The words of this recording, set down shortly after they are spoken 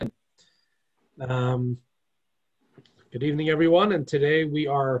Um, Good evening, everyone. And today we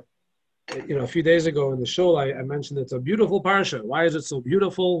are, a few days ago in the show, I mentioned it's a beautiful parsha. Why is it so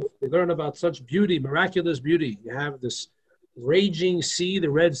beautiful? We learn about such beauty, miraculous beauty. You have this raging sea,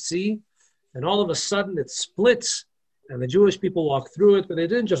 the Red Sea, and all of a sudden it splits, and the Jewish people walk through it, but they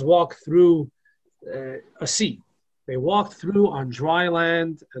didn't just walk through a sea. They walked through on dry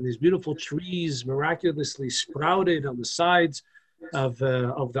land, and these beautiful trees miraculously sprouted on the sides of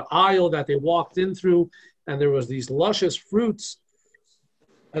the aisle that they walked in through, and there was these luscious fruits,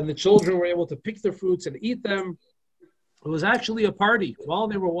 and the children were able to pick the fruits and eat them. It was actually a party. While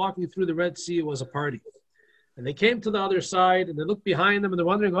they were walking through the Red Sea, it was a party. And they came to the other side, and they looked behind them, and they're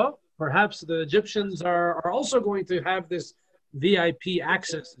wondering, oh, perhaps the Egyptians are also going to have this VIP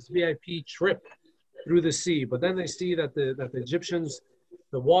access, this VIP trip through the sea. But then they see that the Egyptians,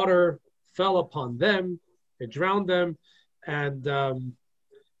 the water fell upon them, it drowned them, and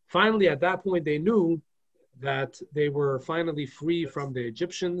finally at that point they knew that they were finally free from the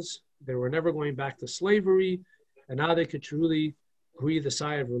Egyptians. They were never going back to slavery, and now they could truly breathe a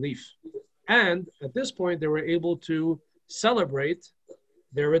sigh of relief. And at this point, they were able to celebrate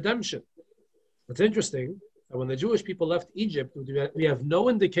their redemption. It's interesting that when the Jewish people left Egypt, we have no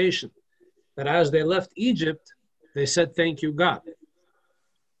indication that as they left Egypt, they said, "Thank you, God."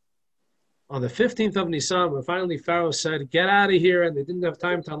 On the 15th of Nisan, when finally Pharaoh said, "Get out of here," and they didn't have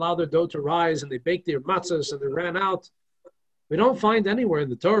time to allow their dough to rise, and they baked their matzahs and they ran out, we don't find anywhere in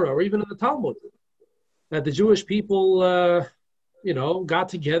the Torah or even in the Talmud that the Jewish people, got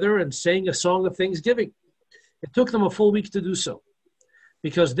together and sang a song of thanksgiving. It took them a full week to do so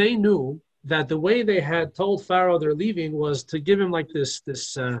because they knew that the way they had told Pharaoh they're leaving was to give him like this.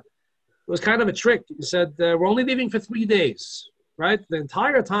 It was kind of a trick. He said, "We're only leaving for 3 days." Right? The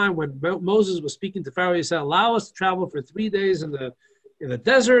entire time when Moses was speaking to Pharaoh, he said, "Allow us to travel for 3 days in the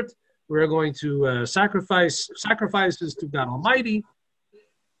desert. We're going to sacrifices to God Almighty."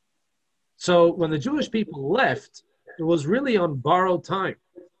 So when the Jewish people left, it was really on borrowed time.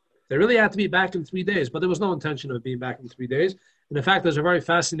 They really had to be back in 3 days, but there was no intention of being back in 3 days. And in fact, there's a very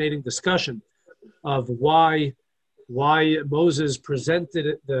fascinating discussion of why Moses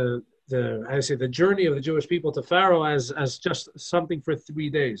presented the journey of the Jewish people to Pharaoh as just something for 3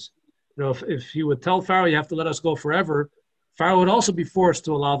 days. If he would tell Pharaoh, "You have to let us go forever," Pharaoh would also be forced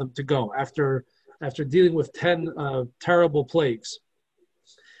to allow them to go after dealing with 10 terrible plagues.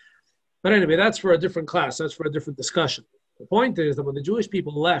 But anyway, that's for a different class. That's for a different discussion. The point is that when the Jewish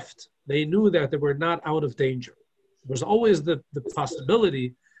people left, they knew that they were not out of danger. There was always the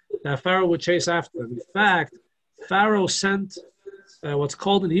possibility that Pharaoh would chase after them. In fact, Pharaoh sent what's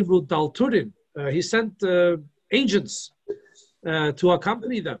called in Hebrew dalturin. He sent agents to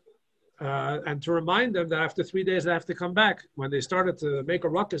accompany them and to remind them that after 3 days they have to come back. When they started to make a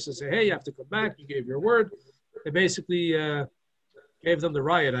ruckus and say, "Hey, you have to come back, you gave your word," they basically gave them the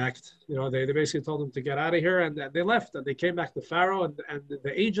riot act. They basically told them to get out of here, and they left. And they came back to Pharaoh, and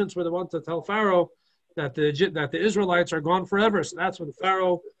the agents were the ones to tell Pharaoh that the Israelites are gone forever. So that's when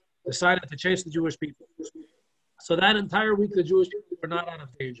Pharaoh decided to chase the Jewish people. So that entire week, the Jewish people were not out of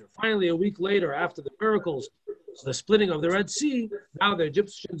danger. Finally, a week later, after the miracles, the splitting of the Red Sea, now the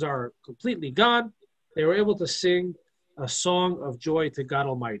Egyptians are completely gone. They were able to sing a song of joy to God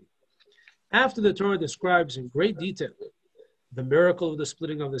Almighty. After the Torah describes in great detail the miracle of the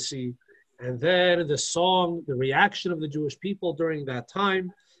splitting of the sea, and then the song, the reaction of the Jewish people during that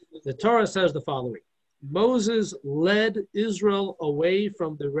time, the Torah says the following: Moses led Israel away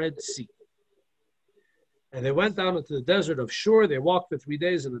from the Red Sea. And they went down into the desert of Shur. They walked for 3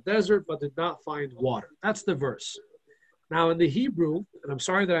 days in the desert, but did not find water. That's the verse. Now in the Hebrew, and I'm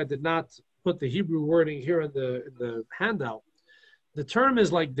sorry that I did not put the Hebrew wording here in the handout, the term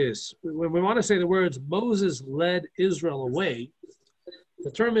is like this. When we want to say the words, Moses led Israel away,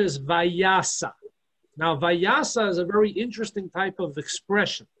 the term is vayasa. Now vayasa is a very interesting type of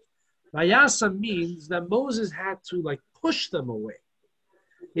expression. Vayasa means that Moses had to push them away.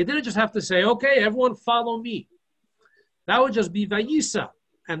 He didn't just have to say, "Okay, everyone follow me." That would just be Vayisa.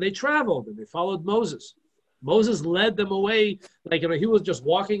 And they traveled and they followed Moses. Moses led them away he was just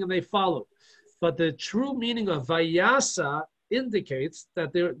walking and they followed. But the true meaning of Vayasa indicates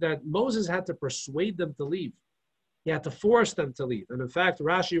that Moses had to persuade them to leave. He had to force them to leave. And in fact,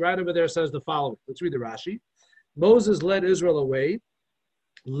 Rashi right over there says the following. Let's read the Rashi. Moses led Israel away,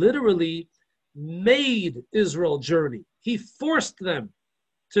 literally made Israel journey. He forced them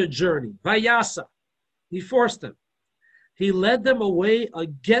to journey. Vayasa. He forced them. He led them away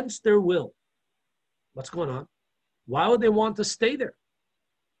against their will. What's going on? Why would they want to stay there?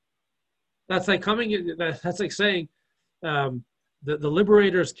 That's like saying, the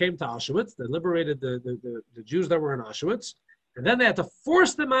liberators came to Auschwitz. They liberated the Jews that were in Auschwitz, and then they had to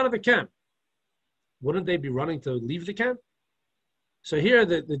force them out of the camp. Wouldn't they be running to leave the camp? So here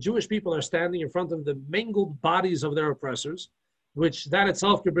the Jewish people are standing in front of the mangled bodies of their oppressors, which that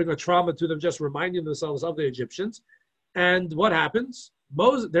itself could bring a trauma to them, just reminding themselves of the Egyptians. And what happens?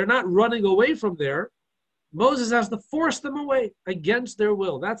 Moses, they're not running away from there. Moses has to force them away against their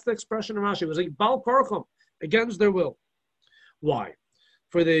will. That's the expression of Rashi. It was like Bal Korchom, against their will. Why?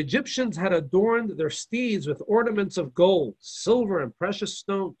 For the Egyptians had adorned their steeds with ornaments of gold, silver, and precious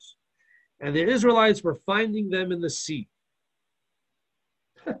stones, and the Israelites were finding them in the sea.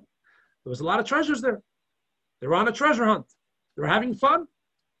 There was a lot of treasures there. They were on a treasure hunt. They were having fun,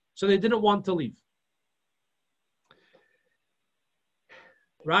 so they didn't want to leave.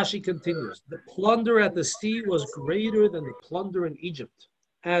 Rashi continues, the plunder at the sea was greater than the plunder in Egypt.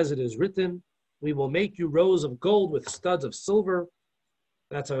 As it is written, we will make you rows of gold with studs of silver.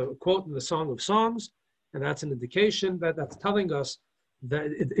 That's a quote in the Song of Songs, and that's an indication that's telling us that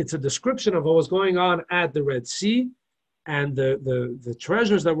it's a description of what was going on at the Red Sea, and the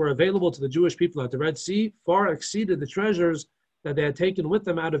treasures that were available to the Jewish people at the Red Sea far exceeded the treasures that they had taken with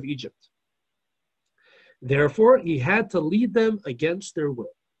them out of Egypt. Therefore, he had to lead them against their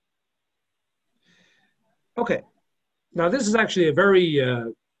will. Okay, now this is actually a very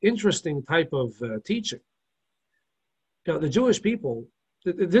interesting type of teaching. You know, the Jewish people,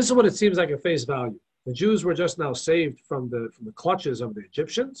 this is what it seems like at face value. The Jews were just now saved from the clutches of the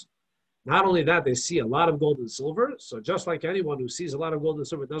Egyptians. Not only that, they see a lot of gold and silver. So just like anyone who sees a lot of gold and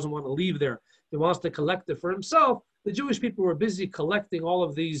silver doesn't want to leave there, he wants to collect it for himself. The Jewish people were busy collecting all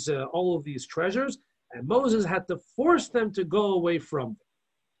of these treasures, and Moses had to force them to go away from them.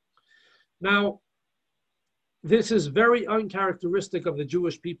 Now, this is very uncharacteristic of the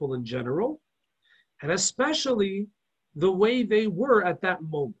Jewish people in general, and especially the way they were at that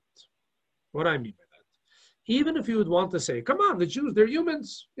moment. What I mean by that, even if you would want to say, come on, the Jews, they're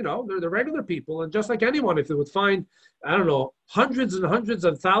humans, you know, they're the regular people, and just like anyone, if they would find, I don't know, hundreds and hundreds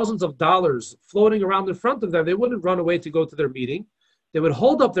of thousands of dollars floating around in front of them, they wouldn't run away to go to their meeting. They would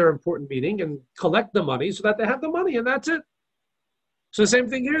hold up their important meeting and collect the money so that they have the money, and that's it. So the same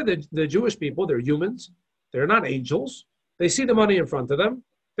thing here, the Jewish people, they're humans. They're not angels. They see the money in front of them.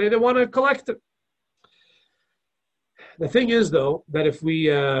 They want to collect it. The thing is, though, that if we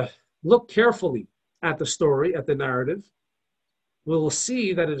look carefully at the story, at the narrative, we'll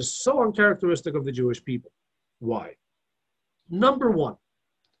see that it is so uncharacteristic of the Jewish people. Why? Number one,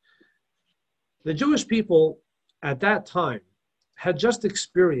 the Jewish people at that time had just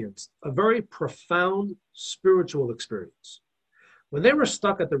experienced a very profound spiritual experience. When they were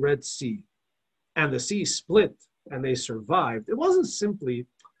stuck at the Red Sea and the sea split and they survived, it wasn't simply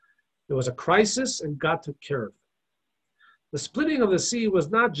there was a crisis and God took care of it. The splitting of the sea was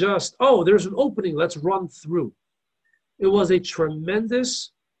not just, oh, there's an opening, let's run through. It was a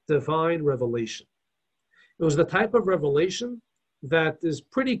tremendous divine revelation. It was the type of revelation that is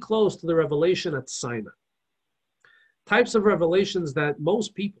pretty close to the revelation at Sinai. Types of revelations that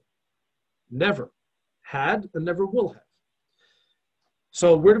most people never had and never will have.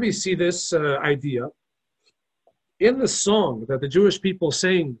 So where do we see this idea? In the song that the Jewish people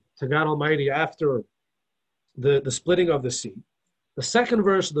sang to God Almighty after the splitting of the sea, the second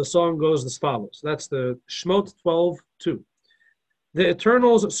verse of the song goes as follows. That's the Shemot 12:2. The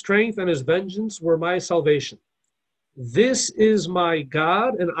Eternal's strength and his vengeance were my salvation. This is my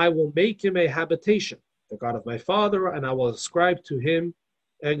God, and I will make him a habitation, the God of my father, and I will ascribe to him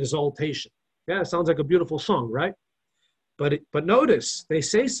exaltation. Yeah, it sounds like a beautiful song, right? But notice, they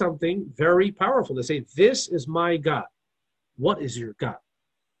say something very powerful. They say, this is my God. What is your God?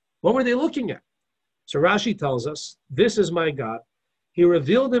 What were they looking at? So Rashi tells us, this is my God. He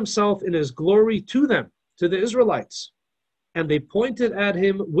revealed himself in his glory to them, to the Israelites, and they pointed at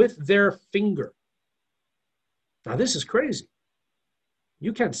him with their finger. Now this is crazy.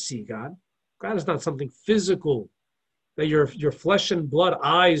 You can't see God. God is not something physical that your flesh and blood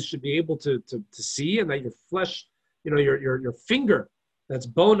eyes should be able to see, and that your flesh, you know, your finger that's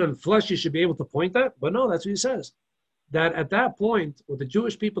bone and flesh you should be able to point at. But no, that's what he says. That at that point, what the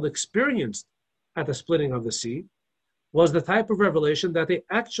Jewish people experienced at the splitting of the sea was the type of revelation that they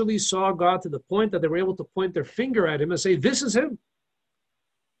actually saw God to the point that they were able to point their finger at him and say, this is him.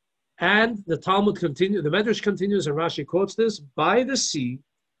 And the Talmud continues, the Medrash continues, and Rashi quotes this, by the sea,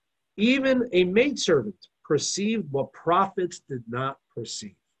 even a maidservant perceived what prophets did not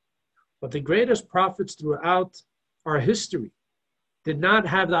perceive. But the greatest prophets throughout our history did not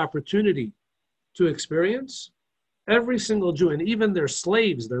have the opportunity to experience. Every single Jew, and even their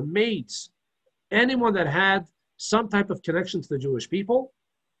slaves, their maids, anyone that had some type of connection to the Jewish people,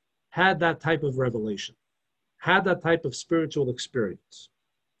 had that type of revelation, had that type of spiritual experience.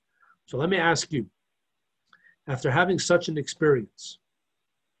 So let me ask you, after having such an experience,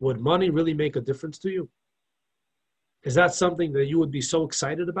 would money really make a difference to you? Is that something that you would be so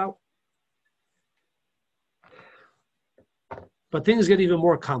excited about? But things get even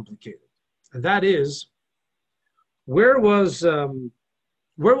more complicated. And that is, where was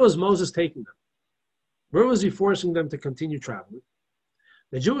Moses taking them? Where was he forcing them to continue traveling?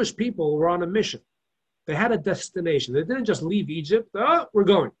 The Jewish people were on a mission. They had a destination. They didn't just leave Egypt. Oh, we're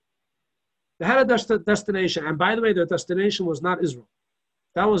going. They had a destination. And by the way, their destination was not Israel.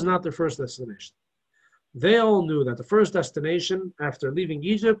 That was not their first destination. They all knew that the first destination after leaving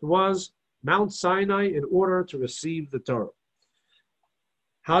Egypt was Mount Sinai in order to receive the Torah.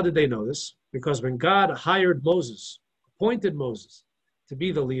 How did they know this? Because when God hired Moses, appointed Moses to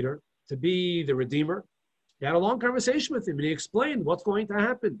be the leader, to be the redeemer, he had a long conversation with him and he explained what's going to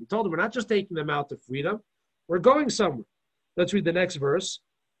happen. He told him, we're not just taking them out to freedom, we're going somewhere. Let's read the next verse.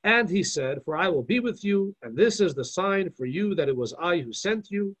 And he said, for I will be with you, and this is the sign for you that it was I who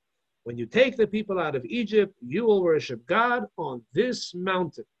sent you. When you take the people out of Egypt, you will worship God on this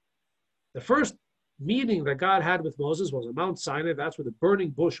mountain. The first meeting that God had with Moses was on Mount Sinai. That's where the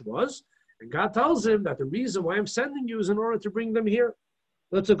burning bush was. And God tells him that the reason why I'm sending you is in order to bring them here.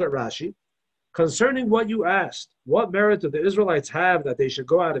 Let's look at Rashi. Concerning what you asked, what merit do the Israelites have that they should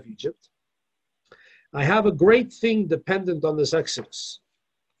go out of Egypt? I have a great thing dependent on this exodus.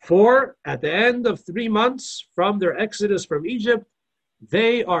 For at the end of 3 months from their exodus from Egypt,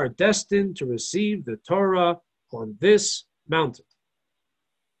 they are destined to receive the Torah on this mountain.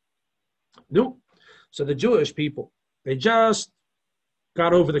 No. So the Jewish people, they just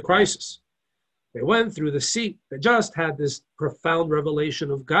got over the crisis. They went through the sea. They just had this profound revelation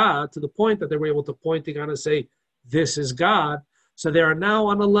of God to the point that they were able to point to God and say, this is God. So they are now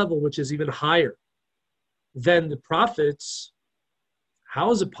on a level which is even higher than the prophets.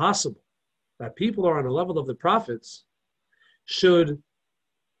 How is it possible that people are on a level of the prophets should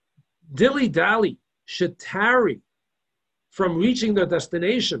dilly-dally, should tarry from reaching their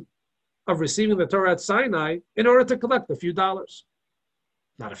destination of receiving the Torah at Sinai in order to collect a few dollars?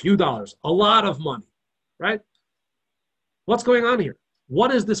 Not a few dollars, a lot of money, right? What's going on here?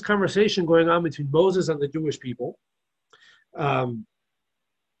 What is this conversation going on between Moses and the Jewish people?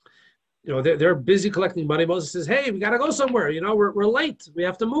 They're busy collecting money. Moses says, hey, we got to go somewhere. We're late. We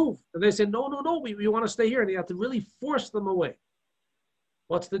have to move. And they say, no, we want to stay here. And you have to really force them away.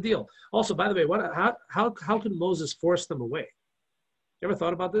 What's the deal? Also, by the way, how can Moses force them away? You ever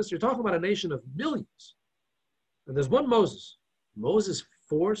thought about this? You're talking about a nation of millions. And there's one Moses. Moses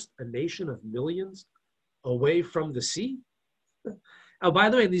forced a nation of millions away from the sea. Oh, by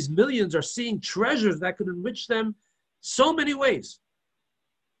the way, these millions are seeing treasures that could enrich them so many ways.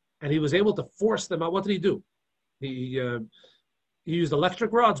 And he was able to force them out. What did he do? He used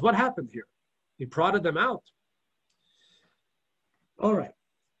electric rods. What happened here? He prodded them out. All right.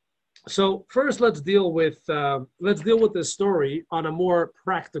 So first, let's deal with this story on a more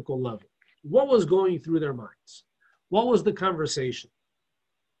practical level. What was going through their minds? What was the conversation?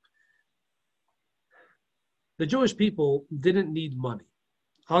 The Jewish people didn't need money.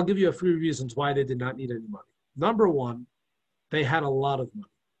 I'll give you a few reasons why they did not need any money. Number one, they had a lot of money.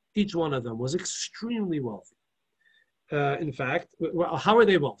 Each one of them was extremely wealthy. In fact, how are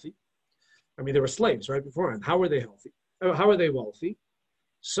they wealthy? I mean, they were slaves right beforehand. How are they healthy? How are they wealthy?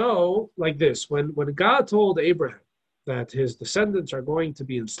 So, like this, when God told Abraham that his descendants are going to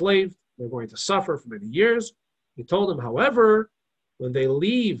be enslaved, they're going to suffer for many years, he told him, however, when they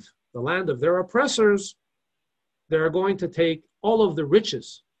leave the land of their oppressors, they're going to take all of the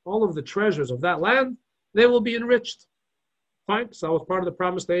riches, all of the treasures of that land, they will be enriched. Fine, so that was part of the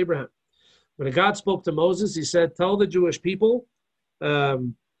promise to Abraham. When God spoke to Moses, he said, tell the Jewish people,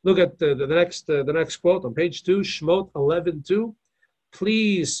 look at the next quote on page 2, Shmot 11:2.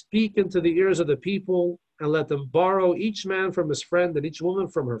 Please speak into the ears of the people and let them borrow each man from his friend and each woman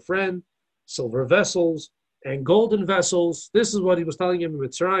from her friend, silver vessels and golden vessels. This is what he was telling him in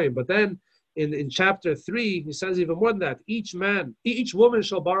Mitzrayim. But then in chapter 3, he says even more than that. Each woman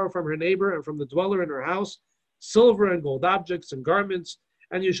shall borrow from her neighbor and from the dweller in her house silver and gold objects and garments,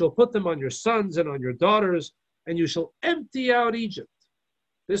 and you shall put them on your sons and on your daughters, and you shall empty out Egypt.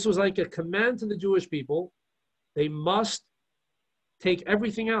 This was like a command to the Jewish people. They must take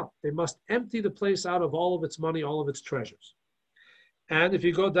everything out. They must empty the place out of all of its money, all of its treasures. And if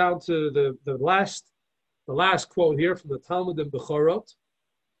you go down to the last quote here from the Talmud in Bechorot,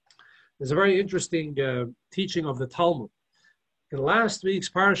 there's a very interesting teaching of the Talmud. In last week's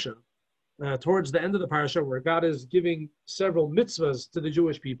parsha, towards the end of the parasha, where God is giving several mitzvahs to the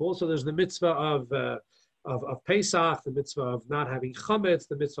Jewish people. So there's the mitzvah of Pesach, the mitzvah of not having chametz,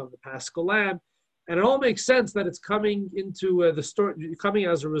 the mitzvah of the Paschal lamb, and it all makes sense that it's coming into the story, coming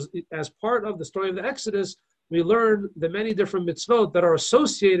as part of the story of the Exodus. We learn the many different mitzvot that are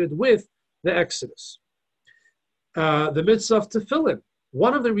associated with the Exodus. The mitzvah of tefillin.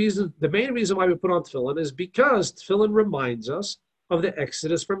 One of the reasons, the main reason why we put on tefillin is because tefillin reminds us of the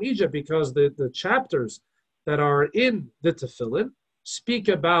Exodus from Egypt, because the chapters that are in the tefillin speak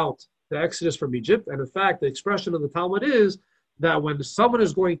about the Exodus from Egypt. And in fact, the expression of the Talmud is that when someone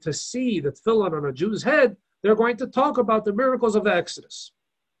is going to see the tefillin on a Jew's head, they're going to talk about the miracles of the Exodus.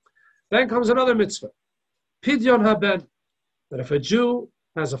 Then comes another mitzvah, Pidyon haben, that if a Jew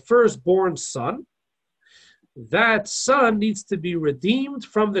has a firstborn son, that son needs to be redeemed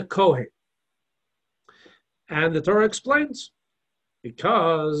from the Kohen. And the Torah explains,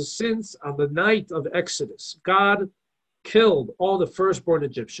 because since on the night of Exodus, God killed all the firstborn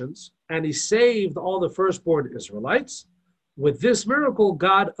Egyptians and he saved all the firstborn Israelites, with this miracle,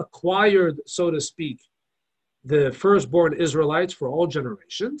 God acquired, so to speak, the firstborn Israelites for all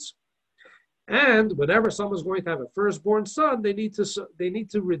generations. And whenever someone's going to have a firstborn son, they need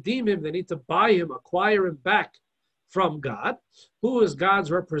to redeem him, they need to buy him, acquire him back from God. Who is God's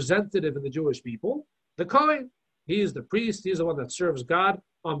representative in the Jewish people? The Kohen. He is the priest, he is the one that serves God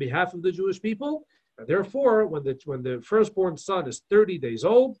on behalf of the Jewish people. And therefore, when the firstborn son is 30 days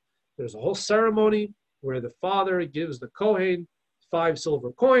old, there's a whole ceremony where the father gives the Kohen 5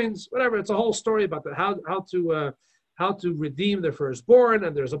 silver coins, whatever. It's a whole story about how to redeem the firstborn,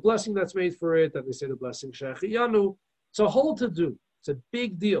 and there's a blessing that's made for it, that they say the blessing Shechiyanu. It's a whole to-do. It's a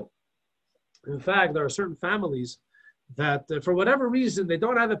big deal. In fact, there are certain families that, for whatever reason, they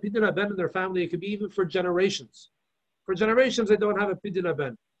don't have a Pidyon Haben in their family. It could be even for generations. For generations, they don't have a Pidyon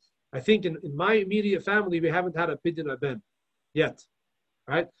Haben. I think in my immediate family, we haven't had a Pidyon Haben yet,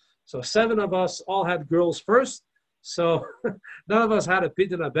 right? So 7 of us all had girls first. So none of us had a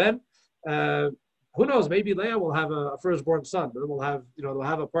Pidyon Haben. Who knows? Maybe Leah will have a firstborn son. Then they'll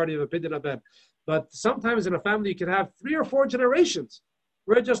have a party of a Pidyon Haben. But sometimes in a family, you can have 3 or 4 generations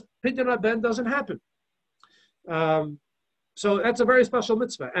where just Pidyon Haben doesn't happen. So that's a very special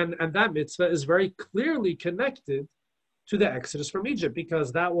mitzvah. And that mitzvah is very clearly connected to the Exodus from Egypt,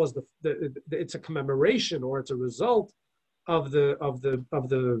 because that was it's a commemoration, or it's a result of the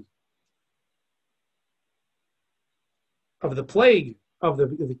plague of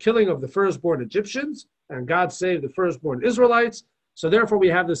the killing of the firstborn Egyptians, and God saved the firstborn Israelites. So therefore we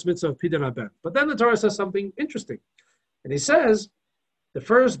have this mitzvah of Pidyon Haben. But then the Torah says something interesting. And he says, the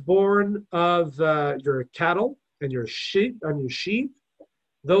firstborn of your cattle and your sheep,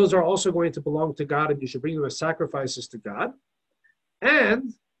 those are also going to belong to God, and you should bring them as sacrifices to God.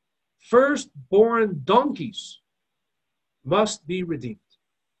 And firstborn donkeys must be redeemed.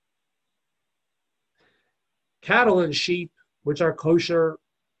 Cattle and sheep, which are kosher,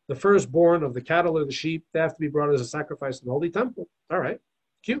 the firstborn of the cattle or the sheep, they have to be brought as a sacrifice in the Holy Temple. All right,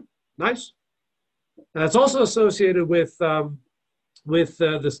 cute, nice. And that's also associated with the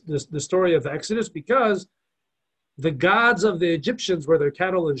story of the Exodus, because the gods of the Egyptians were their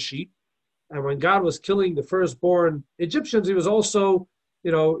cattle and sheep. And when God was killing the firstborn Egyptians, he was also,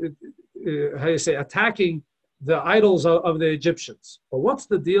 attacking the idols of the Egyptians. But what's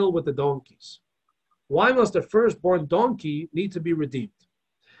the deal with the donkeys? Why must the firstborn donkey need to be redeemed?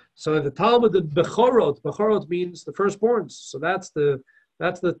 So in the Talmud, the Bechorot means the firstborns. So that's the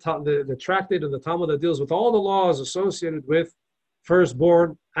tractate of the Talmud that deals with all the laws associated with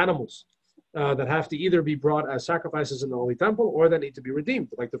firstborn animals that have to either be brought as sacrifices in the Holy Temple, or that need to be redeemed,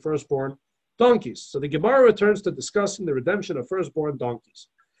 like the firstborn donkeys. So the Gemara returns to discussing the redemption of firstborn donkeys.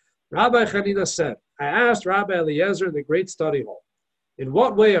 Rabbi Chanina said, I asked Rabbi Eliezer in the great study hall, in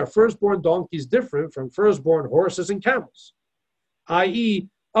what way are firstborn donkeys different from firstborn horses and camels, i.e.,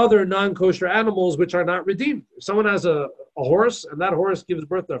 other non-kosher animals which are not redeemed? If someone has a horse and that horse gives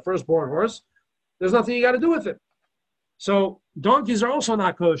birth to a firstborn horse, there's nothing you got to do with it. So donkeys are also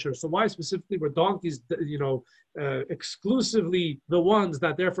not kosher. So why specifically were donkeys, exclusively the ones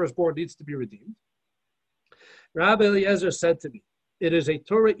that their firstborn needs to be redeemed? Rabbi Eliezer said to me, it is a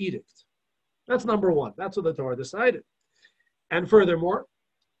Torah edict. That's number one. That's what the Torah decided. And furthermore,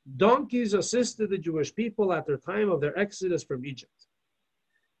 donkeys assisted the Jewish people at their time of their exodus from Egypt,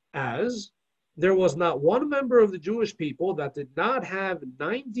 as there was not one member of the Jewish people that did not have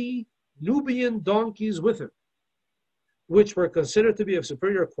 90 Nubian donkeys with him, which were considered to be of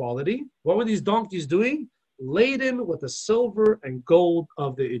superior quality. What were these donkeys doing? Laden with the silver and gold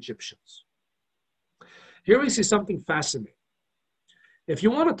of the Egyptians. Here we see something fascinating. If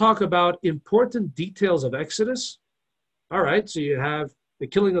you want to talk about important details of Exodus, all right, so you have the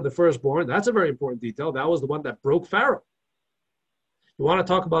killing of the firstborn. That's a very important detail. That was the one that broke Pharaoh. You want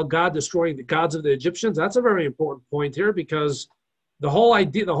to talk about God destroying the gods of the Egyptians? That's a very important point here, because the whole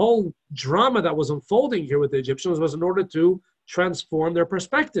idea, the whole drama that was unfolding here with the Egyptians was in order to transform their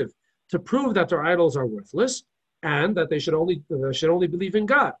perspective, to prove that their idols are worthless and that they should only believe in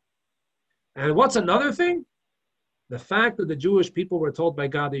God. And what's another thing? The fact that the Jewish people were told by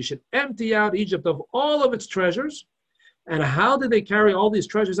God they should empty out Egypt of all of its treasures. And how did they carry all these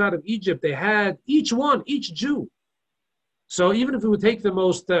treasures out of Egypt? They had each Jew. So even if we would take the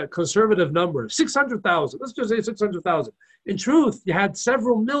most conservative number, 600,000, let's just say 600,000. In truth, you had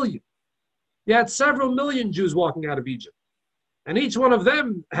several million. You had several million Jews walking out of Egypt. And each one of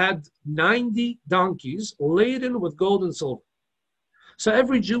them had 90 donkeys laden with gold and silver. So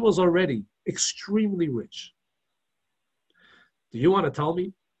every Jew was already extremely rich. Do you want to tell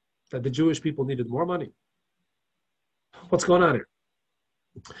me that the Jewish people needed more money? What's going on here?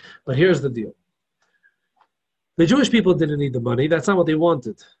 But here's the deal. The Jewish people didn't need the money. That's not what they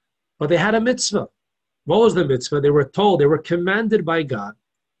wanted. But they had a mitzvah. What was the mitzvah? They were told, they were commanded by God,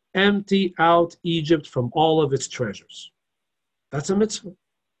 empty out Egypt from all of its treasures. That's a mitzvah.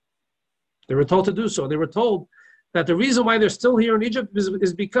 They were told to do so. They were told that the reason why they're still here in Egypt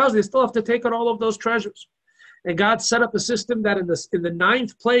is because they still have to take out all of those treasures. And God set up a system that in the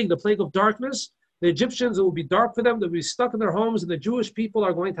ninth plague, the plague of darkness, the Egyptians, it will be dark for them. They'll be stuck in their homes, and the Jewish people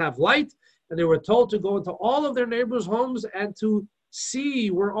are going to have light. And they were told to go into all of their neighbors' homes and to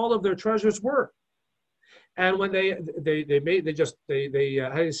see where all of their treasures were. And when they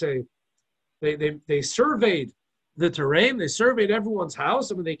surveyed the terrain, they surveyed everyone's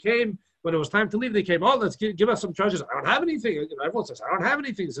house. And when they came, when it was time to leave, they came, oh, let's give us some treasures. I don't have anything. Everyone says, I don't have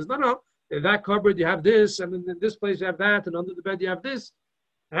anything. He says, no. In that cupboard, you have this. And in this place, you have that. And under the bed, you have this.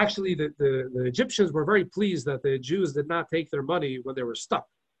 Actually, the Egyptians were very pleased that the Jews did not take their money when they were stuck.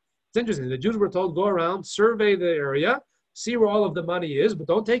 It's interesting. The Jews were told, go around, survey the area, see where all of the money is, but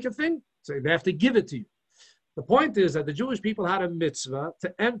don't take a thing. So they have to give it to you. The point is that the Jewish people had a mitzvah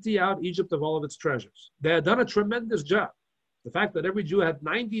to empty out Egypt of all of its treasures. They had done a tremendous job. The fact that every Jew had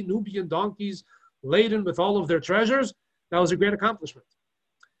 90 Nubian donkeys laden with all of their treasures, that was a great accomplishment.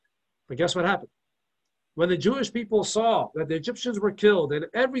 But guess what happened? When the Jewish people saw that the Egyptians were killed and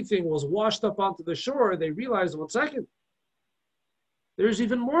everything was washed up onto the shore, they realized, 1 second, there's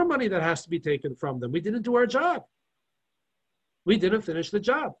even more money that has to be taken from them. We didn't do our job. We didn't finish the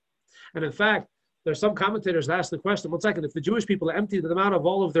job. And in fact, there's some commentators that ask the question, 1 second, if the Jewish people emptied them out of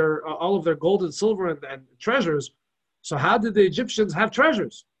all of their gold and silver and treasures, so how did the Egyptians have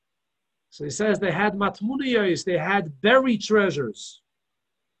treasures? So he says they had matmuniyos, they had buried treasures.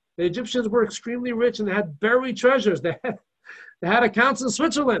 The Egyptians were extremely rich and they had buried treasures. They had accounts in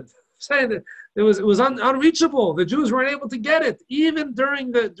Switzerland saying that it was unreachable. The Jews weren't able to get it. Even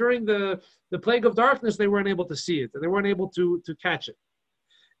during the plague of darkness, they weren't able to see it and they weren't able to catch it.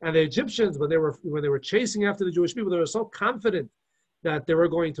 And the Egyptians, when they were chasing after the Jewish people, they were so confident that they were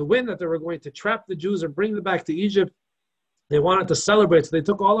going to win, that they were going to trap the Jews and bring them back to Egypt. They wanted to celebrate, so they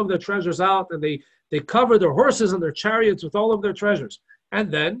took all of their treasures out and they covered their horses and their chariots with all of their treasures. And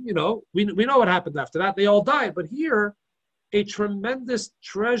then, we know what happened after that. They all died. But here, a tremendous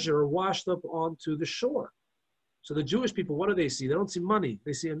treasure washed up onto the shore. So the Jewish people, what do they see? They don't see money.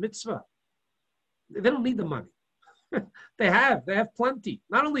 They see a mitzvah. They don't need the money. They have plenty.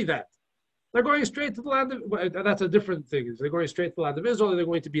 Not only that, they're going straight to the land of, that's a different thing. They're going straight to the land of Israel. They're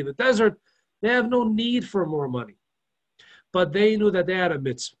going to be in the desert. They have no need for more money. But they knew that they had a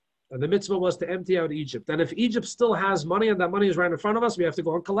mitzvah. And the mitzvah was to empty out Egypt. And if Egypt still has money and that money is right in front of us, we have to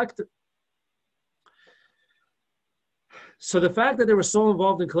go and collect it. So the fact that they were so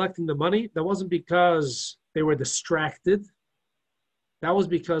involved in collecting the money, that wasn't because they were distracted. That was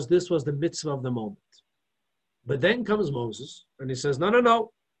because this was the mitzvah of the moment. But then comes Moses and he says,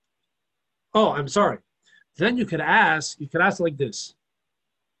 no. Oh, I'm sorry. Then you could ask like this.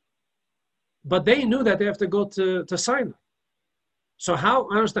 But they knew that they have to go to Sinai. So how,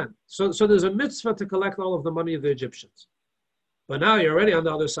 I understand. So there's a mitzvah to collect all of the money of the Egyptians. But now you're already on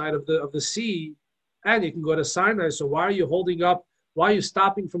the other side of the sea and you can go to Sinai. So why are you holding up? Why are you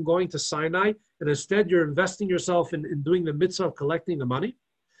stopping from going to Sinai? And instead you're investing yourself in doing the mitzvah of collecting the money.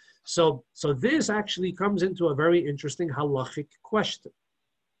 So this actually comes into a very interesting halachic question.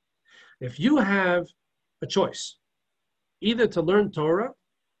 If you have a choice, either to learn Torah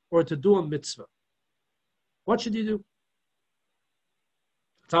or to do a mitzvah, what should you do?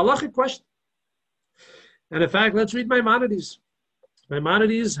 It's a halachic question. And in fact, let's read Maimonides.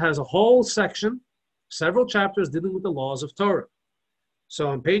 Maimonides has a whole section, several chapters dealing with the laws of Torah. So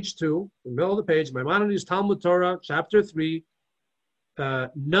on page 2, in the middle of the page, Maimonides Talmud Torah, chapter 3,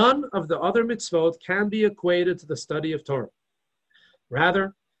 none of the other mitzvot can be equated to the study of Torah.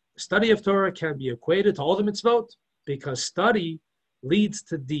 Rather, the study of Torah can be equated to all the mitzvot because study leads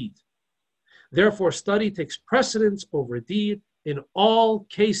to deed. Therefore, study takes precedence over deed in all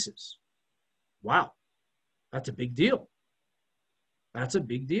cases. Wow, that's a big deal. That's a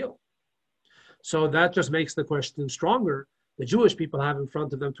big deal. So that just makes the question stronger. The Jewish people have in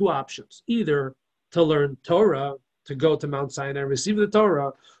front of them two options: either to learn Torah, to go to Mount Sinai and receive the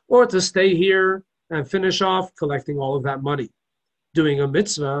Torah, or to stay here and finish off collecting all of that money, doing a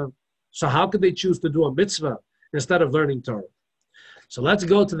mitzvah. So how could they choose to do a mitzvah instead of learning Torah? So let's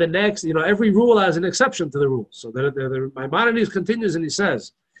go to the next. Every rule has an exception to the rule. So the Maimonides continues and he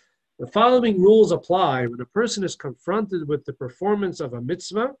says, the following rules apply when a person is confronted with the performance of a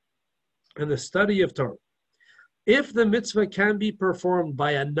mitzvah and the study of Torah. If the mitzvah can be performed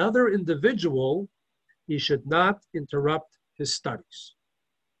by another individual, he should not interrupt his studies.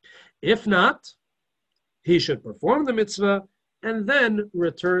 If not, he should perform the mitzvah and then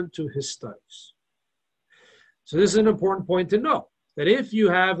return to his studies. So this is an important point to know, that if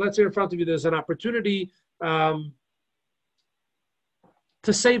you have, let's say in front of you, there's an opportunity to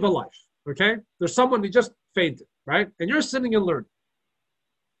save a life, okay? There's someone who just fainted, right? And you're sitting and learning.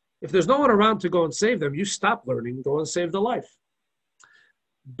 If there's no one around to go and save them, you stop learning, go and save the life.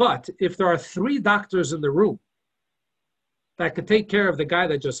 But if there are 3 doctors in the room that could take care of the guy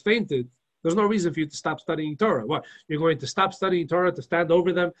that just fainted, there's no reason for you to stop studying Torah. What, you're going to stop studying Torah to stand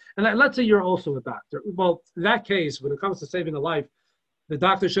over them? And let's say you're also a doctor. Well, in that case, when it comes to saving a life, the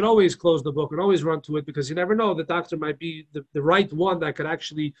doctor should always close the book and always run to it, because you never know, the doctor might be the right one that could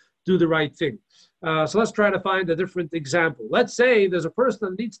actually do the right thing. So let's try to find a different example. Let's say there's a person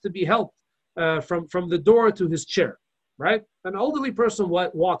that needs to be helped from the door to his chair, right? An elderly person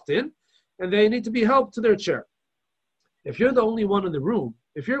walked in and they need to be helped to their chair. If you're the only one in the room,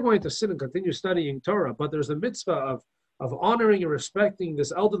 if you're going to sit and continue studying Torah, but there's a mitzvah of honoring and respecting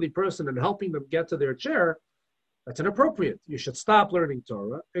this elderly person and helping them get to their chair, that's inappropriate. You should stop learning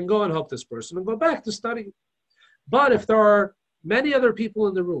Torah and go and help this person and go back to studying. But if there are many other people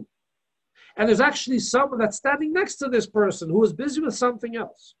in the room, and there's actually someone that's standing next to this person who is busy with something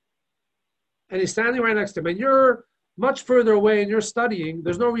else, and he's standing right next to him, and you're much further away and you're studying,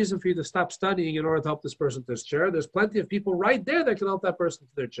 there's no reason for you to stop studying in order to help this person to his chair. There's plenty of people right there that can help that person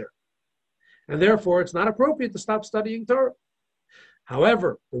to their chair. And therefore, it's not appropriate to stop studying Torah.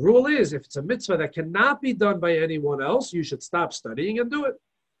 However, the rule is, if it's a mitzvah that cannot be done by anyone else, you should stop studying and do it.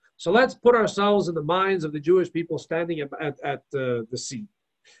 So let's put ourselves in the minds of the Jewish people standing at the sea.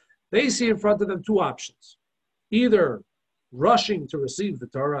 They see in front of them 2 options: either rushing to receive the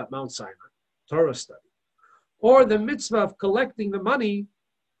Torah at Mount Sinai, Torah study, or the mitzvah of collecting the money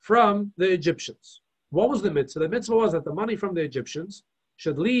from the Egyptians. What was the mitzvah? The mitzvah was that the money from the Egyptians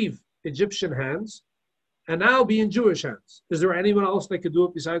should leave Egyptian hands and now be in Jewish hands. Is there anyone else that could do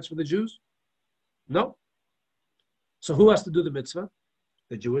it besides for the Jews? No. So who has to do the mitzvah?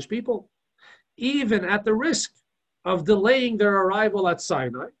 The Jewish people. Even at the risk of delaying their arrival at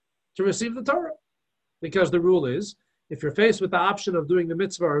Sinai to receive the Torah. Because the rule is, if you're faced with the option of doing the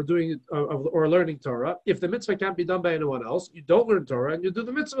mitzvah or learning Torah, if the mitzvah can't be done by anyone else, you don't learn Torah and you do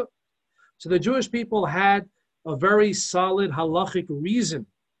the mitzvah. So the Jewish people had a very solid halachic reason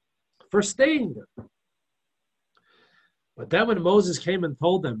for staying there. But then when Moses came and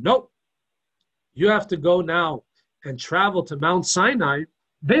told them, nope, you have to go now and travel to Mount Sinai,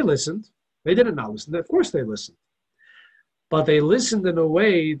 they listened. They didn't not listen. Of course they listened. But they listened in a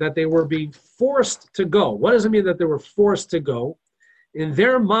way that they were being forced to go. What does it mean that they were forced to go? In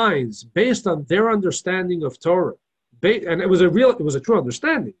their minds, based on their understanding of Torah, and it was a true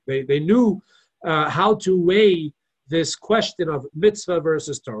understanding. They knew how to weigh this question of mitzvah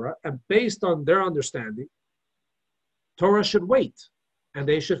versus Torah, and based on their understanding, Torah should wait, and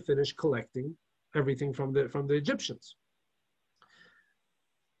they should finish collecting everything from the Egyptians.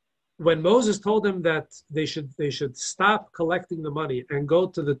 When Moses told them that they should stop collecting the money and go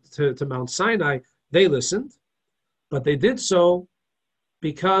to Mount Sinai, they listened, but they did so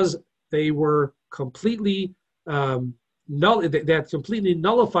because they were completely they had completely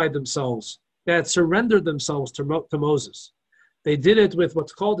nullified themselves. They had surrendered themselves to Moses. They did it with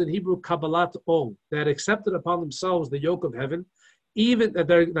what's called in Hebrew Kabbalat Ol. They had accepted upon themselves the yoke of heaven, even that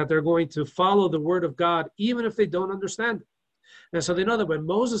they're going to follow the word of God, even if they don't understand it. And so they know that when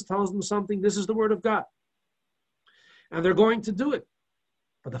Moses tells them something, this is the word of God. And they're going to do it.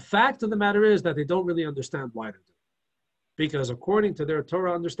 But the fact of the matter is that they don't really understand why they're doing it. Because according to their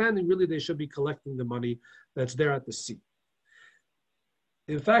Torah understanding, really they should be collecting the money that's there at the sea.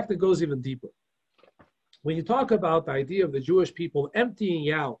 In fact, it goes even deeper. When you talk about the idea of the Jewish people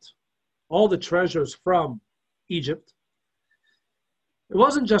emptying out all the treasures from Egypt, it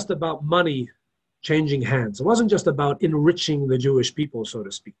wasn't just about money changing hands. It wasn't just about enriching the Jewish people, so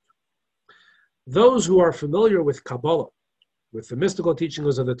to speak. Those who are familiar with Kabbalah, with the mystical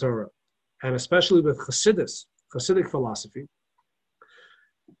teachings of the Torah, and especially with Hasidic philosophy,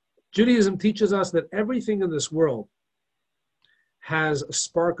 Judaism teaches us that everything in this world has a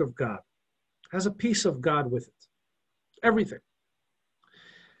spark of God, has a piece of God with it. Everything.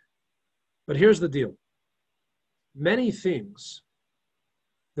 But here's the deal. Many things,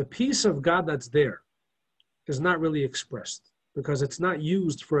 the piece of God that's there is not really expressed because it's not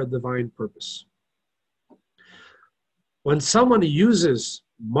used for a divine purpose. When someone uses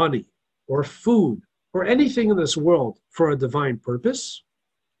money or food or anything in this world for a divine purpose,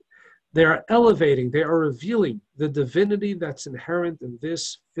 they are elevating, they are revealing the divinity that's inherent in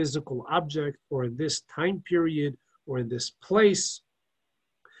this physical object or in this time period or in this place.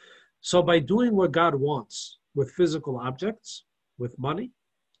 So by doing what God wants with physical objects, with money,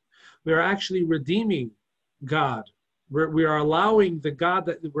 we are actually redeeming God. We are allowing the God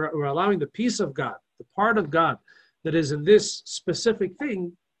that we're allowing the piece of God, the part of God that is in this specific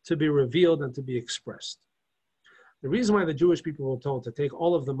thing to be revealed and to be expressed. The reason why the Jewish people were told to take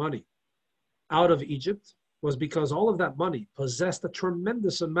all of the money out of Egypt was because all of that money possessed a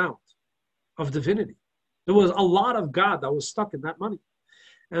tremendous amount of divinity. There was a lot of God that was stuck in that money.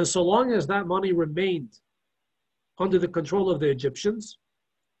 And so long as that money remained under the control of the Egyptians,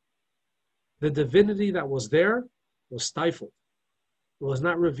 the divinity that was there was stifled. It was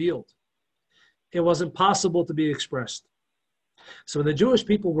not revealed. It was impossible to be expressed. So when the Jewish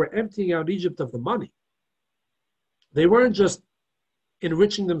people were emptying out Egypt of the money, they weren't just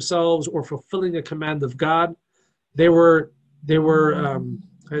enriching themselves or fulfilling a command of God. They were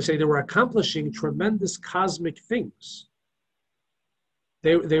accomplishing tremendous cosmic things.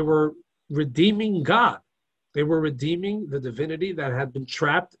 They were redeeming God. They were redeeming the divinity that had been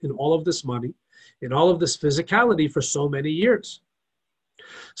trapped in all of this money, in all of this physicality for so many years.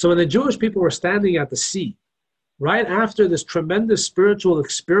 So when the Jewish people were standing at the sea, right after this tremendous spiritual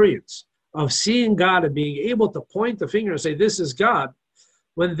experience of seeing God and being able to point the finger and say, this is God,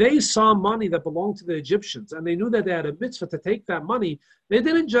 when they saw money that belonged to the Egyptians and they knew that they had a mitzvah to take that money, they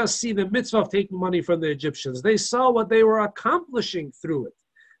didn't just see the mitzvah of taking money from the Egyptians. They saw what they were accomplishing through it.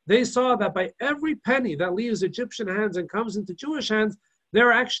 They saw that by every penny that leaves Egyptian hands and comes into Jewish hands,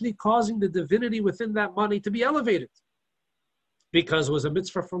 they're actually causing the divinity within that money to be elevated because it was a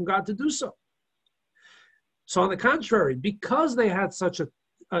mitzvah from God to do so. So on the contrary, because they had such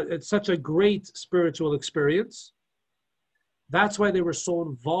a great spiritual experience, that's why they were so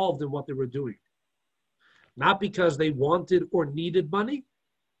involved in what they were doing. Not because they wanted or needed money,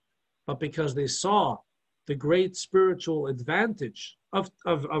 but because they saw the great spiritual advantage of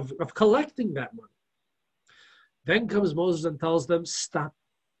collecting that money. Then comes Moses and tells them, stop.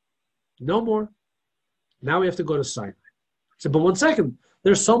 No more. Now we have to go to Sinai. I said, but 1 second,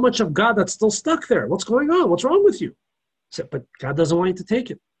 there's so much of God that's still stuck there. What's going on? What's wrong with you? I said, but God doesn't want you to take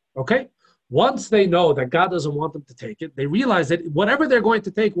it. Okay? Once they know that God doesn't want them to take it, they realize that whatever they're going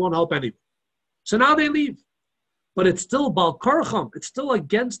to take won't help anyone. So now they leave. But it's still Bal Korcham. It's still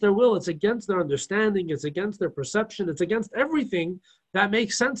against their will. It's against their understanding. It's against their perception. It's against everything that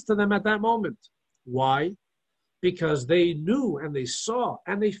makes sense to them at that moment. Why? Because they knew and they saw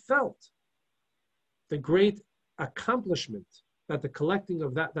and they felt the great accomplishment that the collection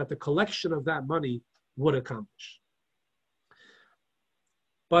of that money would accomplish.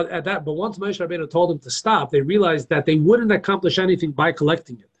 But once Moshe Rabbeinu told them to stop, they realized that they wouldn't accomplish anything by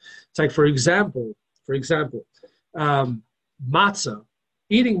collecting it. It's like, for example, matzah,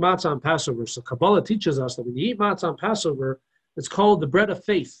 eating matzah on Passover. So Kabbalah teaches us that when you eat matzah on Passover, it's called the bread of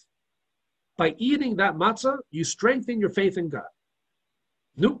faith. By eating that matzah, you strengthen your faith in God.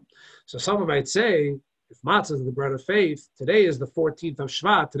 No. So someone might say, if matzah is the bread of faith, today is the 14th of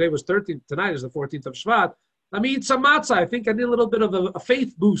Shvat, today was 13th, tonight is the 14th of Shvat, let me eat some matzah. I think I need a little bit of a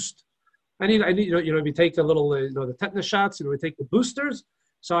faith boost. I need, we take the little, the tetanus shots, we take the boosters.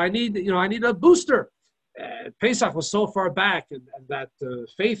 So I need a booster. Pesach was so far back, and that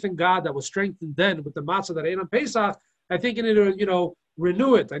faith in God that was strengthened then with the matzah that I ate on Pesach, I think I need to,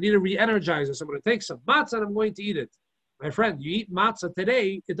 renew it. I need to re-energize it. So I'm going to take some matzah and I'm going to eat it. My friend, you eat matzah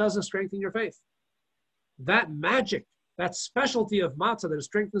today, it doesn't strengthen your faith. That magic, that specialty of matzah that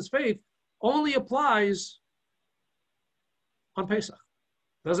strengthens faith only applies on Pesach.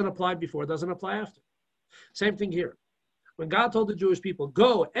 Doesn't apply before, doesn't apply after. Same thing here. When God told the Jewish people,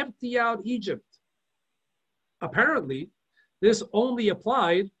 go empty out Egypt, apparently This only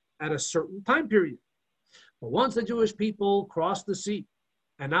applied at a certain time period. But once the Jewish people crossed the sea,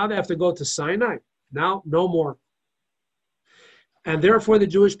 and now they have to go to Sinai, now no more. And therefore the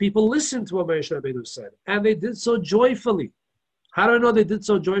Jewish people listened to what Moshe Rabbeinu said, and they did so joyfully. How do I know they did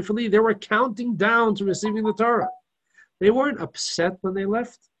so joyfully? They were counting down to receiving the Torah. They weren't upset when they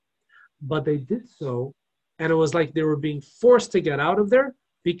left, but they did so, and it was like they were being forced to get out of there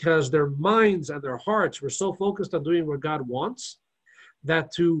because their minds and their hearts were so focused on doing what God wants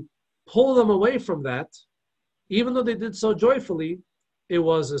that to pull them away from that, even though they did so joyfully, it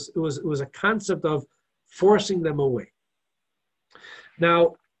was a concept of forcing them away.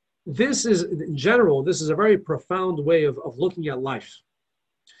 Now, this is, in general, this is a very profound way of looking at life.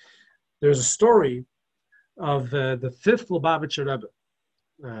 There's a story of the fifth Lubavitcher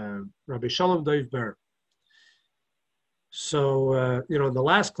Rebbe, Rabbi Shalom Dov Ber. So, in the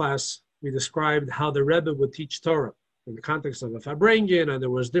last class, we described how the Rebbe would teach Torah in the context of a Farbrengen, and there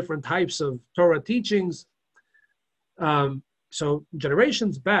was different types of Torah teachings. So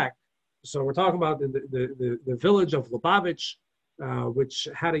generations back, so we're talking about the village of Lubavitch, which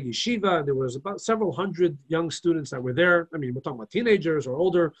had a yeshiva, and there was about several hundred young students that were there. I mean, we're talking about teenagers or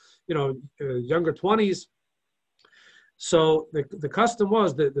older, younger 20s. So the custom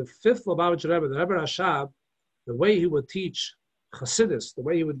was that the fifth Lubavitcher Rebbe, the Rebbe Rashab, the way he would teach Chassidus, the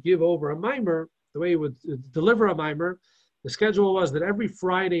way he would give over a mimer, the way he would deliver a mimer, the schedule was that every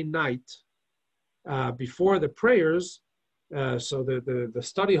Friday night before the prayers, so the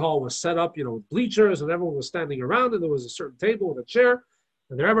study hall was set up, with bleachers, and everyone was standing around, and there was a certain table with a chair,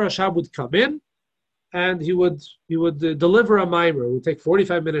 and the Rebbe Rashab would come in, and he would deliver a mimer. It would take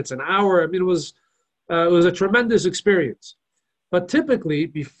 45 minutes, an hour. I mean, it was a tremendous experience. But typically,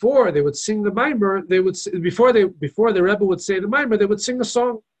 before they would sing the mimer, before the Rebbe would say the mimer, they would sing a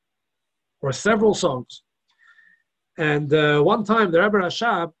song or several songs. And one time, the Rebbe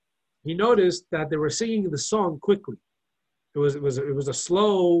Rashab, he noticed that they were singing the song quickly. It was a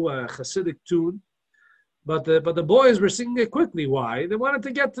slow Hasidic tune, but the boys were singing it quickly. Why? They wanted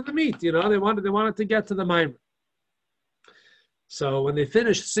to get to the meat. They wanted to get to the mimer. So when they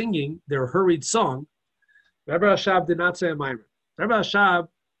finished singing their hurried song, Rebbe Rashab did not say a mimer. Rebbe Rashab,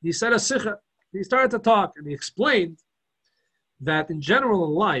 he said a sikha. He started to talk, and he explained that in general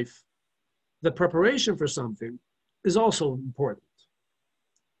in life, the preparation for something is also important.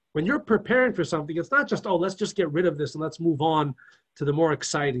 When you're preparing for something, it's not just, let's just get rid of this and let's move on to the more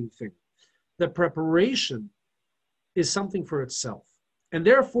exciting thing. The preparation is something for itself. And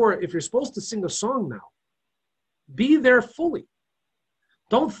therefore, if you're supposed to sing a song now, be there fully.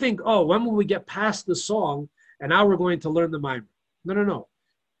 Don't think, when will we get past the song and now we're going to learn the mimer. No.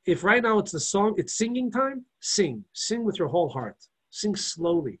 If right now it's the song, it's singing time, sing. Sing with your whole heart. Sing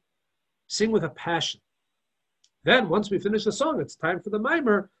slowly. Sing with a passion. Then once we finish the song, it's time for the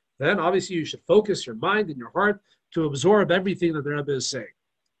mimer. Then obviously you should focus your mind and your heart to absorb everything that the Rebbe is saying.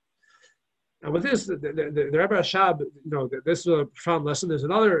 And with this, the Rebbe Rashab, this is a profound lesson. There's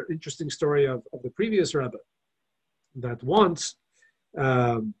another interesting story of the previous Rebbe, that once,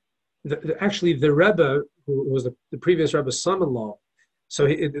 actually the Rebbe, who was the previous Rebbe's son-in-law, so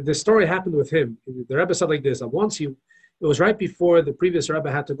the story happened with him. The Rebbe said like this, that once it was right before the previous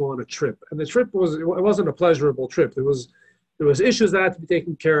Rebbe had to go on a trip. And the trip wasn't a pleasurable trip. There was issues that had to be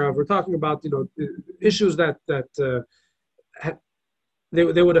taken care of. We're talking about, issues that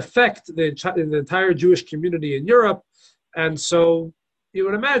they would affect the entire Jewish community in Europe. And so you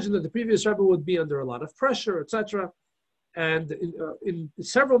would imagine that the previous Rebbe would be under a lot of pressure, etc. And in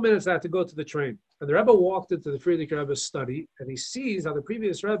several minutes, I had to go to the train. And the Rebbe walked into the Frierdiker Rebbe's study, and he sees how the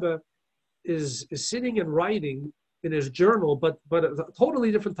previous Rebbe is sitting and writing in his journal, but a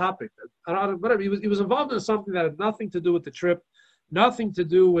totally different topic. Whatever. He was involved in something that had nothing to do with the trip, nothing to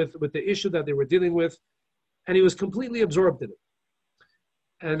do with the issue that they were dealing with, and he was completely absorbed in it.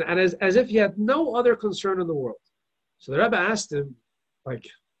 And as if he had no other concern in the world. So the Rebbe asked him, like,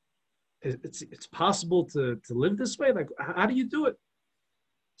 it's possible to live this way? Like, how do you do it?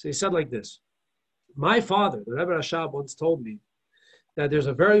 So he said like this. My father, the Rebbe Rashab, once told me that there's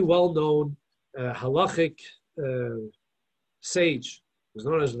a very well-known halachic sage, who's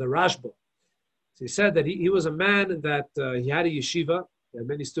known as the Rashba. So he said that he was a man that he had a yeshiva. He had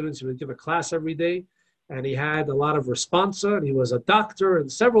many students. He would give a class every day, and he had a lot of responsa, and he was a doctor,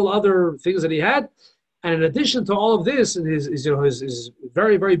 and several other things that he had. And in addition to all of this, in his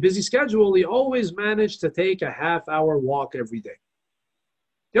very, very busy schedule, he always managed to take a half-hour walk every day.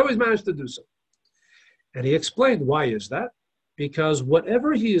 He always managed to do so. And he explained, why is that? Because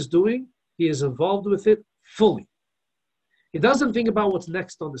whatever he is doing, he is involved with it fully. He doesn't think about what's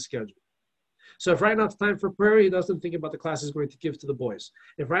next on the schedule. So if right now it's time for prayer, he doesn't think about the class he's going to give to the boys.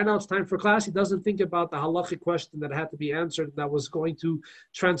 If right now it's time for class, he doesn't think about the halachic question that had to be answered that was going to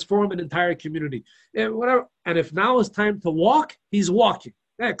transform an entire community. And whatever. And if now is time to walk, he's walking.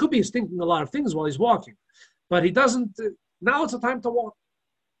 Yeah, it could be he's thinking a lot of things while he's walking, but he doesn't. Now it's a time to walk.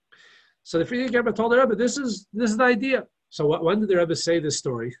 So the Frierdiker Rebbe told the Rebbe, this is the idea. So when did the Rebbe say this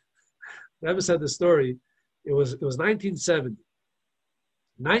story? The Rebbe said the story. It was 1970.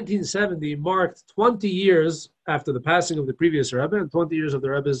 1970 marked 20 years after the passing of the previous Rebbe and 20 years of the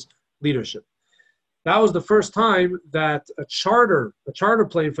Rebbe's leadership. That was the first time that a charter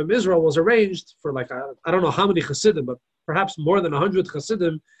plane from Israel was arranged for, like, I don't know how many Hasidim, but perhaps more than 100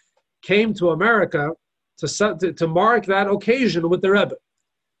 Hasidim came to America to mark that occasion with the Rebbe.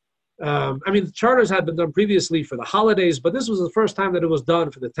 I mean, the charters had been done previously for the holidays, but this was the first time that it was done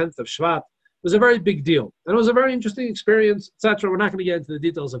for the 10th of Shvat. It was a very big deal. And it was a very interesting experience, etc. We're not going to get into the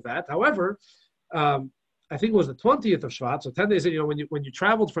details of that. However, I think it was the 20th of Shvat, so 10 days, when you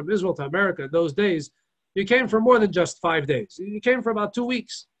traveled from Israel to America in those days, you came for more than just 5 days. You came for about 2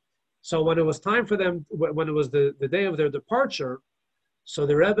 weeks. So when it was time for them, when it was the day of their departure, so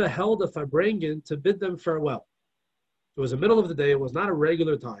the Rebbe held a Farbrengen to bid them farewell. It was the middle of the day. It was not a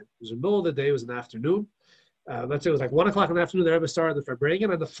regular time. It was the middle of the day. It was an afternoon. Let's say it was like 1 o'clock in the afternoon. The Rebbe started the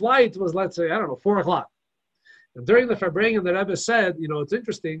Farbrengen, and the flight was, let's say, 4 o'clock. And during the Farbrengen, the Rebbe said, it's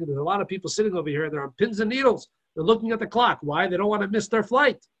interesting. There's a lot of people sitting over here. They're on pins and needles. They're looking at the clock. Why? They don't want to miss their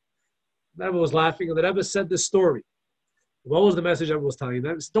flight. The Rebbe was laughing, and the Rebbe said this story. What was the message the Rebbe was telling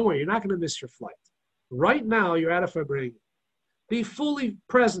them? Don't worry, you're not going to miss your flight. Right now, you're at a Farbrengen. Be fully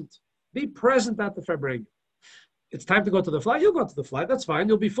present. Be present at the Farbrengen. It's time to go to the flight. You'll go to the flight. That's fine.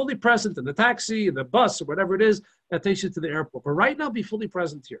 You'll be fully present in the taxi, in the bus, or whatever it is that takes you to the airport. But right now, be fully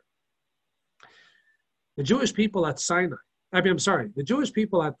present here. The Jewish people at Sinai, the Jewish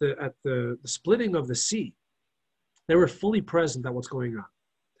people at the splitting of the sea, they were fully present at what's going on.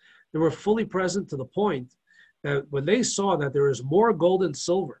 They were fully present to the point that when they saw that there is more gold and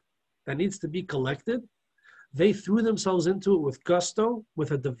silver that needs to be collected, they threw themselves into it with gusto,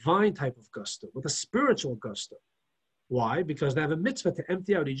 with a divine type of gusto, with a spiritual gusto. Why? Because they have a mitzvah to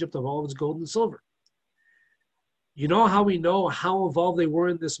empty out Egypt of all of its gold and silver. You know how we know how involved they were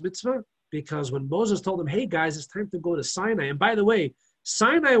in this mitzvah? Because when Moses told them, "Hey guys, it's time to go to Sinai," and by the way,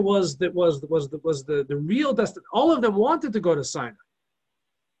 Sinai was the real destination. All of them wanted to go to Sinai.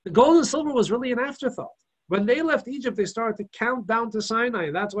 The gold and silver was really an afterthought. When they left Egypt, they started to count down to Sinai,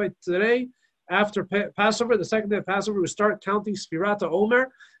 and that's why today, after Passover, the second day of Passover, we start counting Sfirat Omer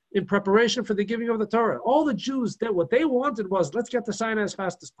in preparation for the giving of the Torah. All the Jews, what they wanted was, let's get to Sinai as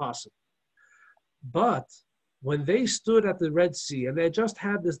fast as possible. But when they stood at the Red Sea and they just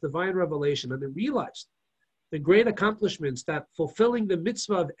had this divine revelation and they realized the great accomplishments that fulfilling the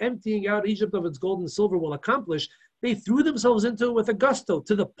mitzvah of emptying out Egypt of its gold and silver will accomplish, they threw themselves into it with a gusto,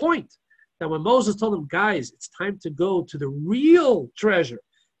 to the point that when Moses told them, guys, it's time to go to the real treasure,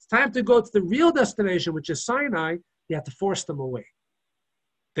 it's time to go to the real destination, which is Sinai, they had to force them away.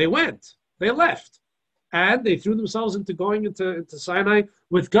 They went, they left, and they threw themselves into going into Sinai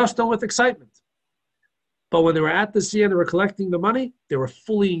with gusto, with excitement. But when they were at the sea and they were collecting the money, they were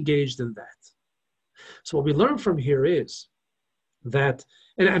fully engaged in that. So what we learn from here is that,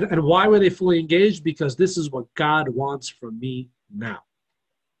 and why were they fully engaged? Because this is what God wants from me now.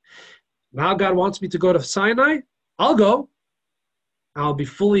 Now God wants me to go to Sinai, I'll go. I'll be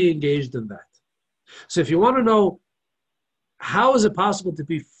fully engaged in that. So if you want to know how is it possible to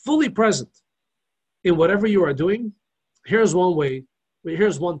be fully present in whatever you are doing, here's one way,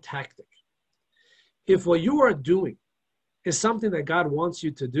 here's one tactic. If what you are doing is something that God wants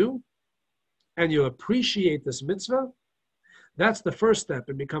you to do, and you appreciate this mitzvah, that's the first step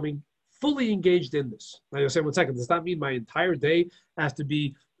in becoming fully engaged in this. Now you'll say, 1 second, does that mean my entire day has to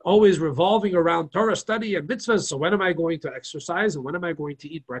be always revolving around Torah study and mitzvahs? So when am I going to exercise? And when am I going to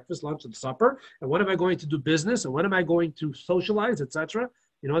eat breakfast, lunch, and supper? And when am I going to do business? And when am I going to socialize, etc.?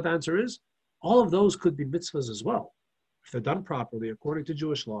 You know what the answer is? All of those could be mitzvahs as well. If they're done properly, according to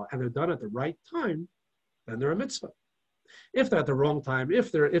Jewish law, and they're done at the right time, then they're a mitzvah. If they're at the wrong time,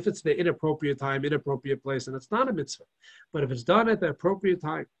 if it's the inappropriate time, inappropriate place, then it's not a mitzvah. But if it's done at the appropriate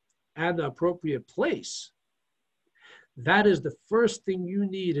time and the appropriate place, that is the first thing you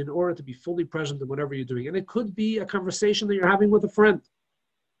need in order to be fully present in whatever you're doing. And it could be a conversation that you're having with a friend.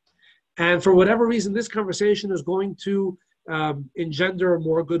 And for whatever reason, this conversation is going to engender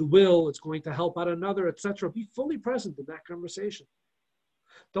more goodwill, it's going to help out another, etc. Be fully present in that conversation.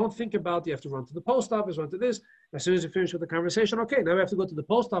 Don't think about you have to run to the post office, run to this. As soon as you finish with the conversation, okay, now we have to go to the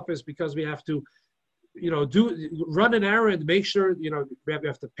post office because we have to run an errand, make sure, we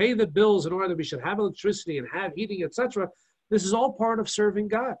have to pay the bills in order that we should have electricity and have heating, etc. This is all part of serving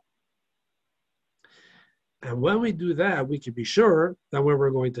God. And when we do that, we can be sure that when we're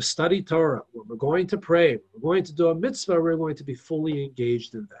going to study Torah, when we're going to pray, when we're going to do a mitzvah, we're going to be fully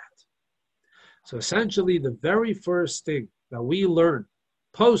engaged in that. So essentially, the very first thing that we learn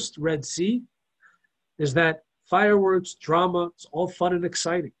post Red Sea is that fireworks, drama, it's all fun and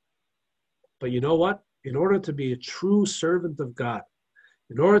exciting. But you know what? In order to be a true servant of God,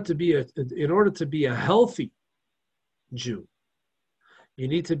 in order to be a healthy Jew, you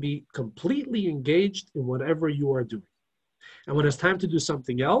need to be completely engaged in whatever you are doing. And when it's time to do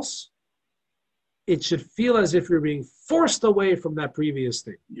something else, it should feel as if you're being forced away from that previous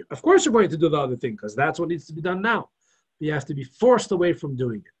thing. Of course, you're going to do the other thing because that's what needs to be done now. But you have to be forced away from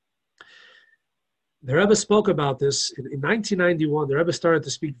doing it. The Rebbe spoke about this in 1991. The Rebbe started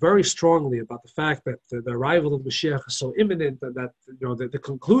to speak very strongly about the fact that the arrival of Mashiach is so imminent, and that the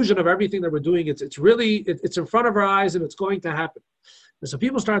conclusion of everything that we're doing, it's in front of our eyes and it's going to happen. And so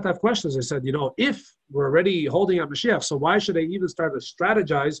people started to have questions. They said, if we're already holding out Mashiach, so why should I even start to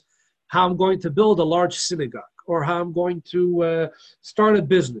strategize how I'm going to build a large synagogue or how I'm going to start a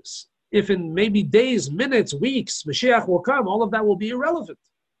business? If in maybe days, minutes, weeks, Mashiach will come, all of that will be irrelevant.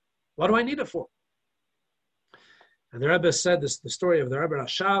 What do I need it for? And the Rebbe said the story of the Rebbe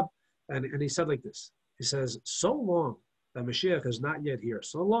Rashab, and he said like this. He says, so long that Mashiach is not yet here,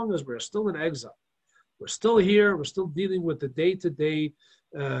 so long as we're still in exile, we're still here, we're still dealing with the day-to-day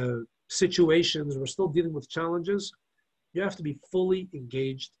situations, we're still dealing with challenges, you have to be fully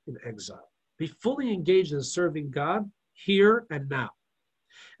engaged in exile. Be fully engaged in serving God here and now.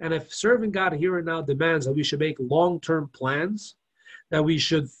 And if serving God here and now demands that we should make long-term plans, that we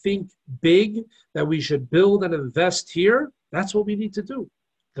should think big, that we should build and invest here, that's what we need to do.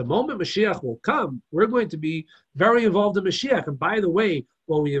 The moment Mashiach will come, we're going to be very involved in Mashiach. And by the way,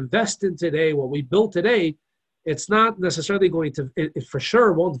 what we invest in today, what we build today, it's not necessarily going to, it for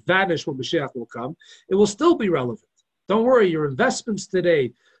sure won't vanish when Mashiach will come. It will still be relevant. Don't worry, your investments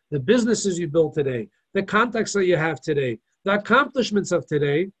today, the businesses you build today, the contacts that you have today, the accomplishments of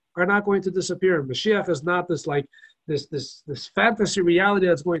today are not going to disappear. And Mashiach is not this fantasy reality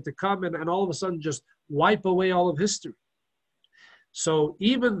that's going to come and all of a sudden just wipe away all of history. So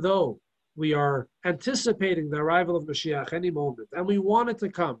even though we are anticipating the arrival of Mashiach any moment, and we want it to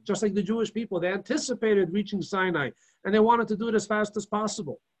come, just like the Jewish people, they anticipated reaching Sinai, and they wanted to do it as fast as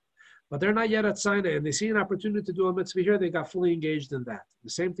possible. But they're not yet at Sinai, and they see an opportunity to do a mitzvah here, they got fully engaged in that. The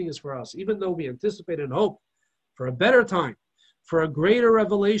same thing is for us. Even though we anticipate and hope for a better time, for a greater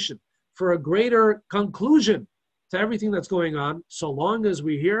revelation, for a greater conclusion to everything that's going on, so long as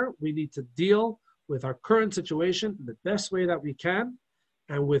we're here, we need to deal with our current situation in the best way that we can,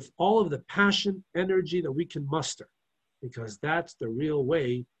 and with all of the passion, energy that we can muster, because that's the real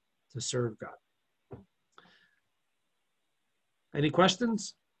way to serve God. Any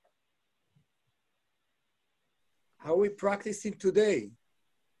questions? How are we practicing today?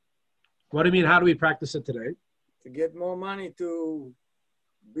 What do you mean, how do we practice it today? To get more money to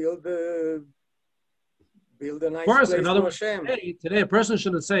build a nice place in other for words, Hashem. Today a person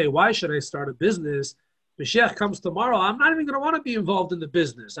shouldn't say, why should I start a business? Mashiach comes tomorrow. I'm not even going to want to be involved in the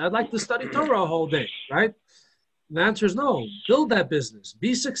business. I'd like to study Torah a whole day, right? And the answer is no. Build that business.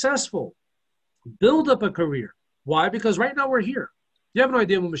 Be successful. Build up a career. Why? Because right now we're here. You have no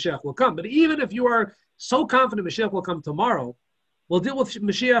idea when Mashiach will come. But even if you are so confident Mashiach will come tomorrow, we'll deal with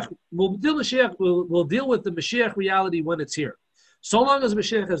Mashiach. We'll deal with the Mashiach reality when it's here. So long as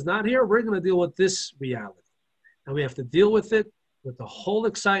Mashiach is not here, we're going to deal with this reality. And we have to deal with it with the whole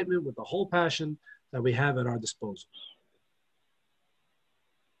excitement, with the whole passion that we have at our disposal.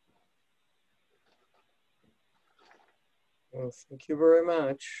 Well, thank you very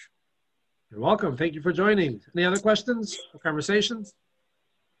much. You're welcome. Thank you for joining. Any other questions or conversations?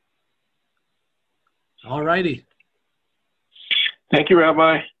 All righty. Thank you,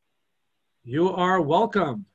 Rabbi. You are welcome.